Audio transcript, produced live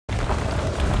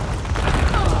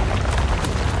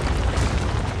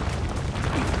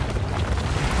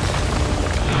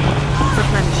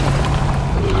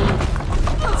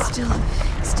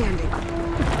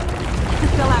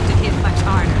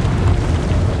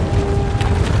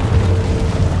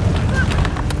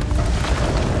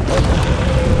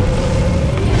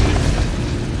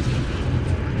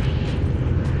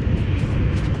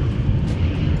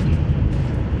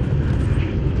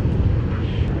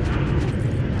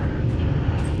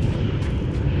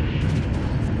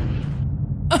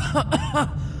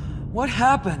What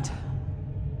happened?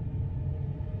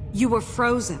 You were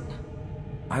frozen.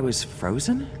 I was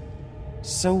frozen?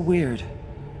 So weird.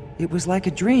 It was like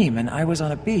a dream and I was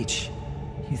on a beach.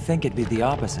 You'd think it'd be the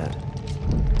opposite.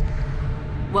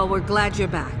 Well, we're glad you're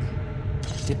back.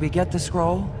 Did we get the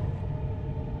scroll?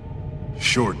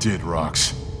 Sure did,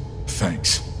 Rox.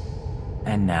 Thanks.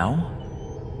 And now?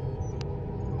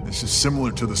 This is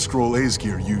similar to the scroll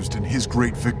Aesgeir used in his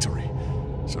great victory.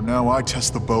 So now I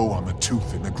test the bow on the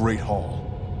tooth in the Great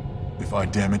Hall. If I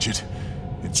damage it,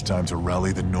 it's time to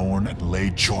rally the Norn and lay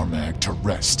Jormag to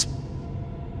rest.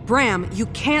 Bram, you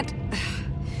can't...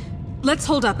 Let's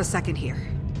hold up a second here.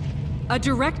 A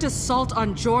direct assault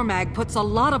on Jormag puts a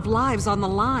lot of lives on the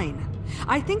line.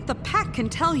 I think the Pact can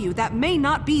tell you that may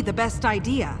not be the best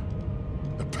idea.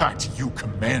 The Pact you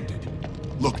commanded.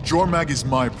 Look, Jormag is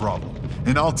my problem,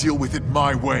 and I'll deal with it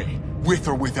my way, with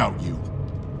or without you.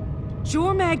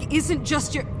 Jormag isn't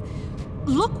just your...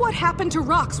 Look what happened to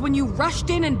Rox when you rushed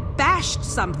in and bashed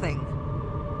something.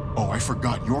 Oh, I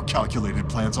forgot your calculated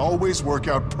plans always work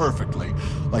out perfectly,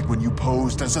 like when you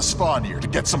posed as a Svanir to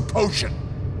get some potion.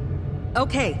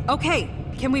 Okay,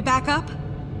 can we back up?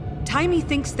 Taimi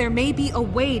thinks there may be a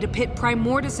way to pit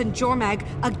Primordus and Jormag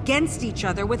against each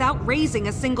other without raising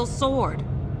a single sword.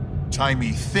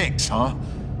 Taimi thinks, huh?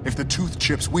 If the tooth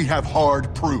chips, we have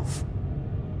hard proof.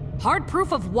 Hard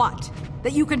proof of what?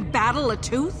 That you can battle a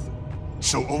tooth?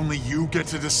 So only you get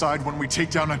to decide when we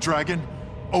take down a dragon?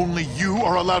 Only you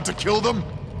are allowed to kill them?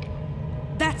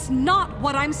 That's not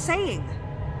what I'm saying.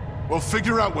 Well,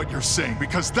 figure out what you're saying,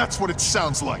 because that's what it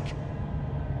sounds like.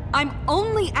 I'm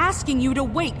only asking you to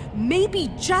wait, maybe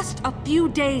just a few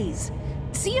days.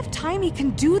 See if Taimi can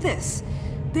do this.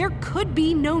 There could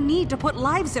be no need to put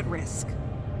lives at risk.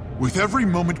 With every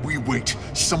moment we wait,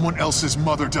 someone else's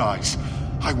mother dies.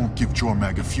 I won't give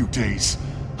Jormag a few days.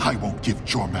 I won't give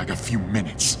Jormag a few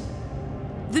minutes.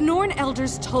 The Norn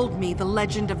Elders told me the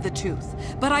legend of the Tooth,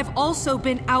 but I've also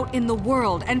been out in the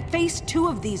world and faced two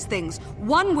of these things,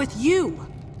 one with you.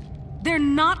 They're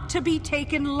not to be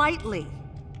taken lightly.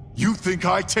 You think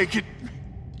I take it?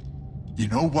 You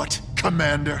know what,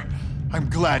 Commander? I'm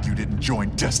glad you didn't join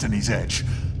Destiny's Edge.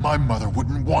 My mother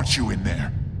wouldn't want you in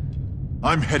there.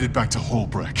 I'm headed back to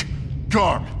Holbreck.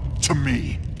 Garm, to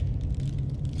me.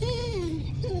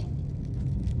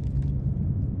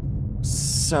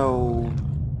 So...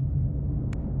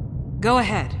 Go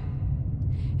ahead.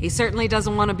 He certainly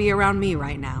doesn't want to be around me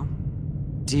right now.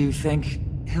 do you think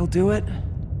he'll do it?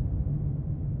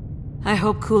 I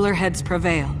hope cooler heads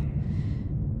prevail.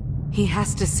 He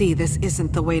has to see this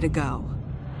isn't the way to go.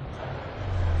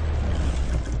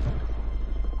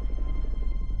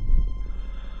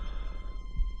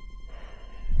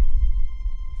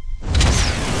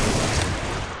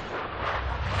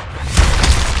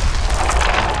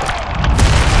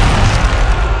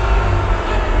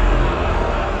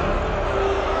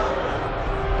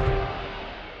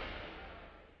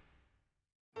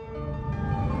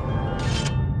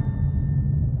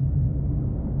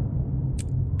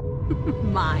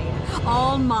 Mine.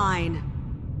 All mine.